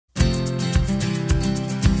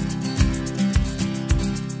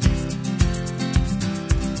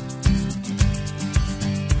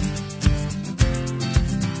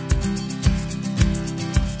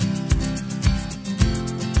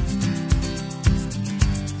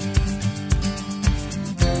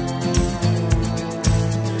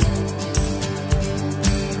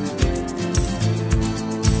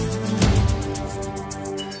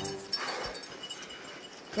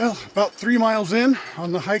about 3 miles in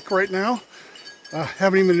on the hike right now.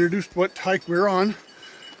 Haven't even introduced what hike we're on.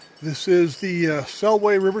 This is the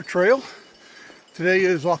Selway River Trail. Today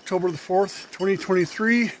is October the 4th,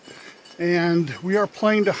 2023, and we are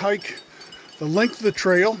planning to hike the length of the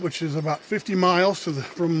trail, which is about 50 miles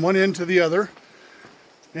from one end to the other,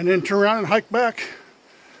 and then turn around and hike back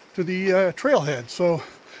to the trailhead. So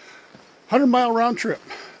 100-mile round trip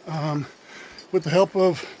with the help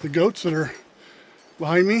of the goats that are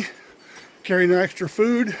behind me, carrying extra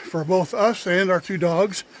food for both us and our 2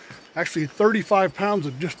 dogs. Actually 35 pounds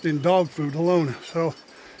of just in dog food alone. So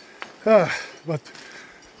but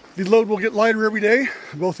the load will get lighter every day,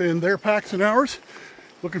 both in their packs and ours.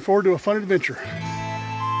 Looking forward to a fun adventure.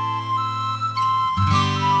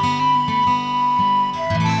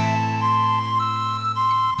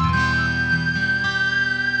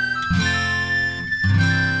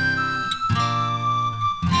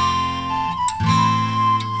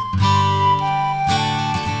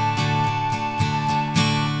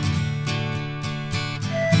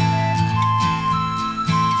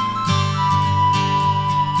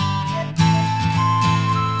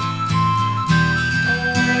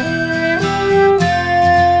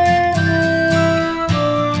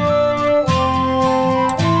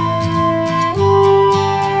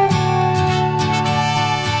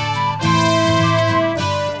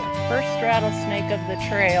 Rattlesnake of the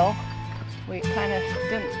trail. We kind of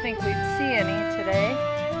didn't think we'd see any today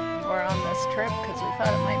or on this trip because we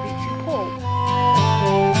thought it might be too cold.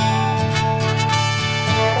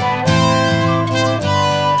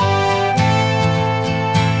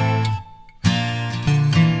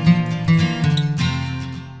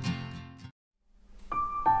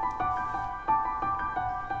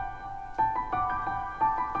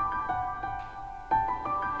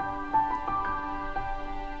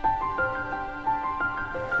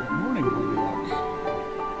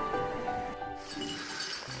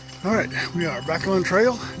 All right, we are back on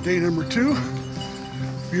trail, day number 2.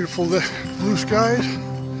 Beautiful blue skies.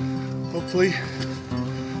 Hopefully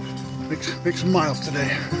make some miles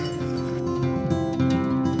today.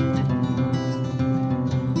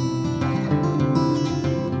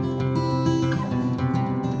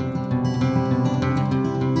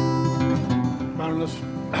 Found us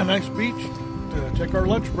a nice beach to take our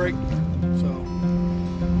lunch break. So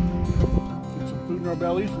get some food in our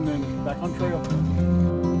bellies and then back on trail.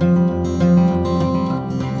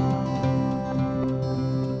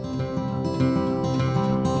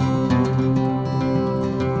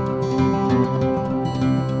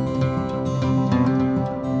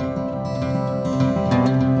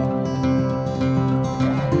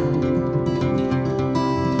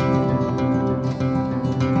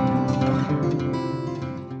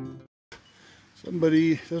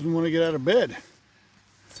 Somebody doesn't want to get out of bed.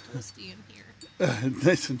 It's toasty in here.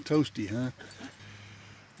 Nice and toasty, huh?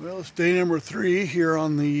 Well, it's day number 3 here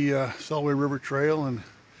on the Selway River Trail, and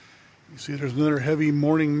you see there's another heavy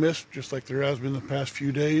morning mist, just like there has been the past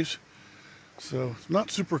few days. So it's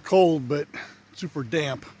not super cold, but super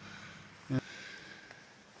damp.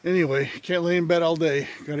 Anyway, can't lay in bed all day.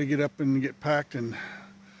 Got to get up and get packed and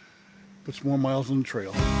put some more miles on the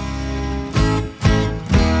trail.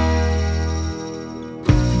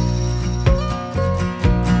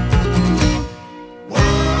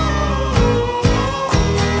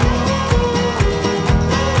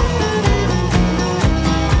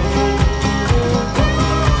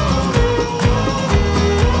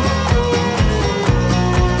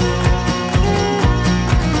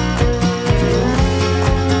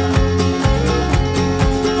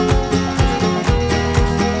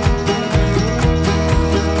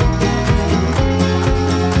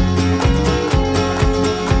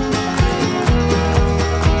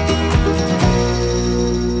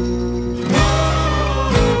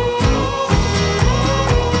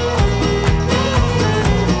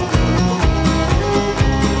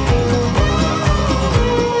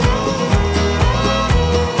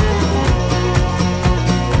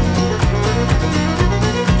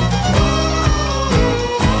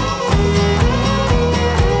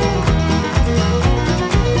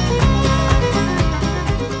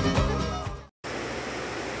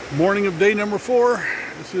 Morning of day number 4.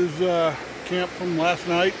 This is camp from last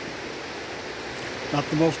night. Not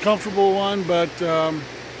the most comfortable one, but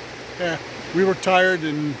yeah, we were tired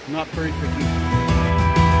and not very picky.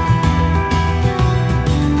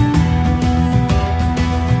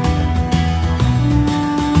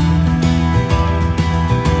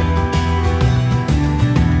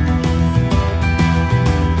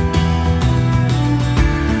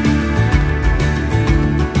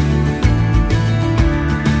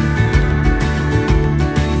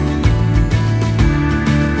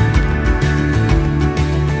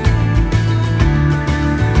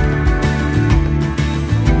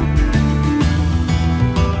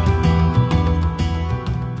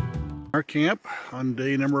 camp on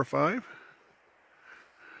day number 5.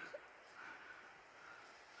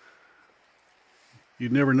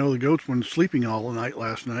 You'd never know the goats when sleeping all the night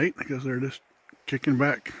last night because they're just kicking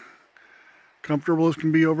back, comfortable as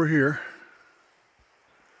can be over here.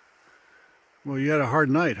 Well, you had a hard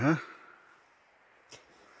night, huh?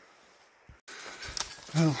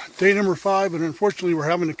 Well, day number 5, and unfortunately we're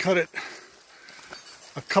having to cut it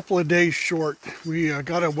a couple of days short. We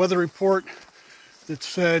got a weather report that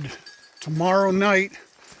said tomorrow night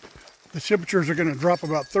the temperatures are going to drop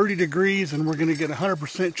about 30 degrees and we're going to get a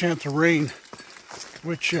 100% chance of rain,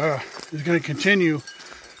 which is going to continue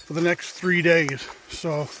for the next 3 days.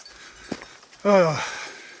 So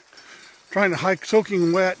trying to hike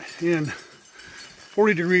soaking wet in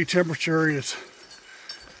 40-degree temperature is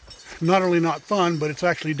not only not fun, but it's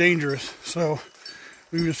actually dangerous. So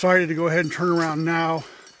we decided to go ahead and turn around now,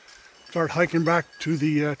 start hiking back to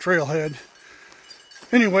the trailhead.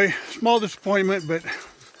 Anyway, small disappointment, but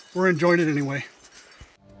we're enjoying it anyway.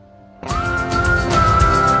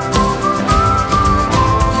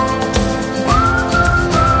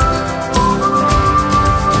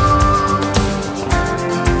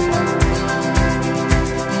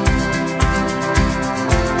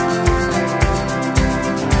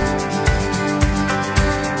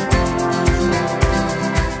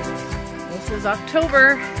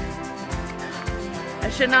 October. I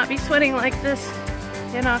should not be sweating like this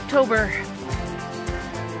in October.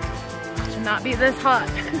 It should not be this hot.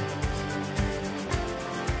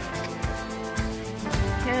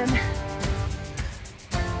 And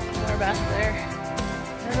we're back there.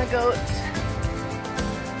 And the goats.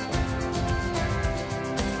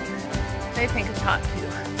 They think it's hot too.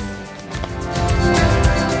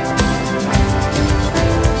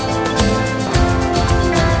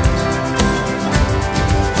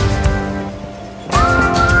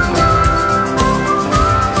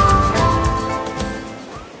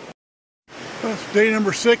 Day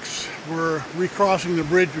number 6, we're recrossing the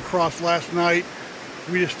bridge we crossed last night.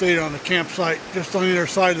 We just stayed on the campsite just on the other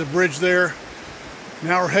side of the bridge there.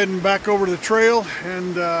 Now we're heading back over to the trail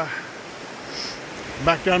and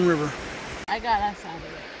back downriver. I got us out of it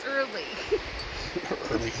early.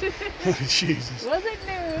 Early. Jesus. Was it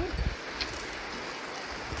noon?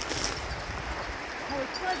 I was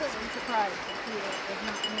pleasantly surprised to see it was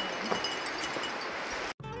not noon.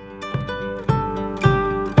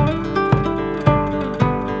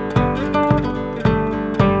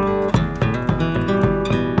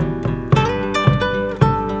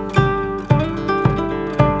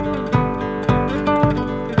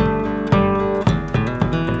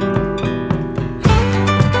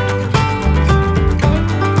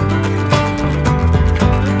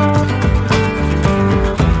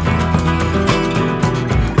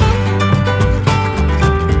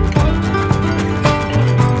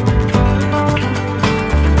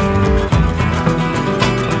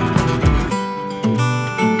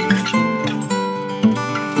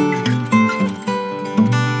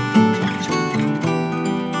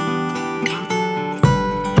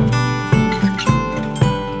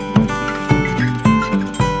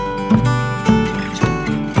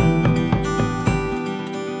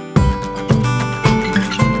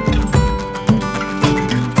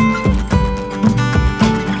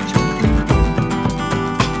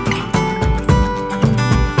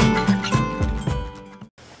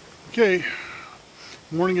 Okay,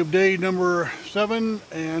 morning of day number 7,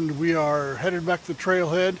 and we are headed back to the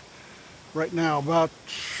trailhead right now, about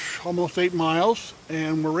almost 8 miles,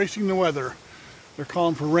 and we're racing the weather. They're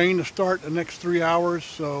calling for rain to start the next 3 hours,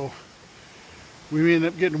 so we may end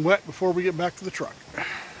up getting wet before we get back to the truck.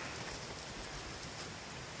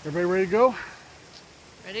 Everybody ready to go?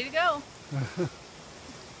 Ready to go.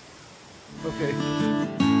 Okay.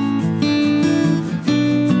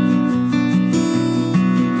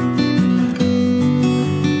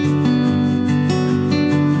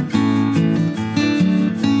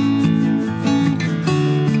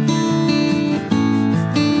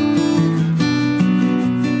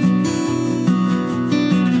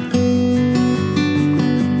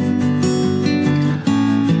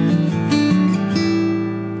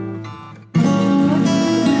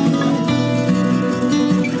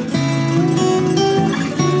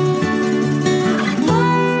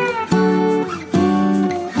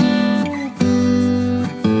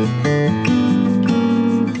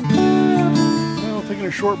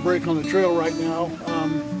 Short break on the trail right now.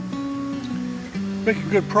 Making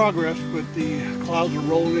good progress, but the clouds are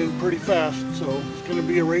rolling in pretty fast, so it's going to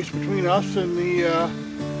be a race between us and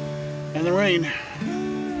the rain.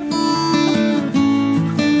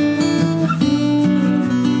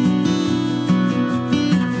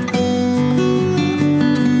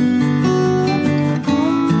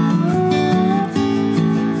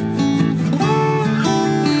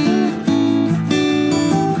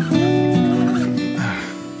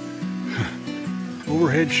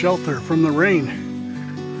 provide shelter from the rain.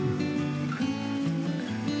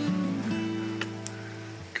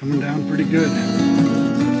 Coming down pretty good.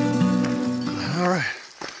 All right,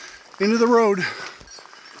 into the road.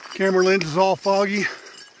 Camera lens is all foggy.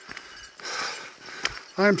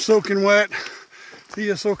 I'm soaking wet.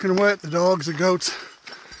 Thea's soaking wet. The dogs, the goats.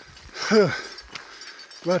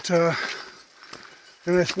 But a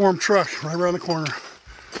nice warm truck right around the corner.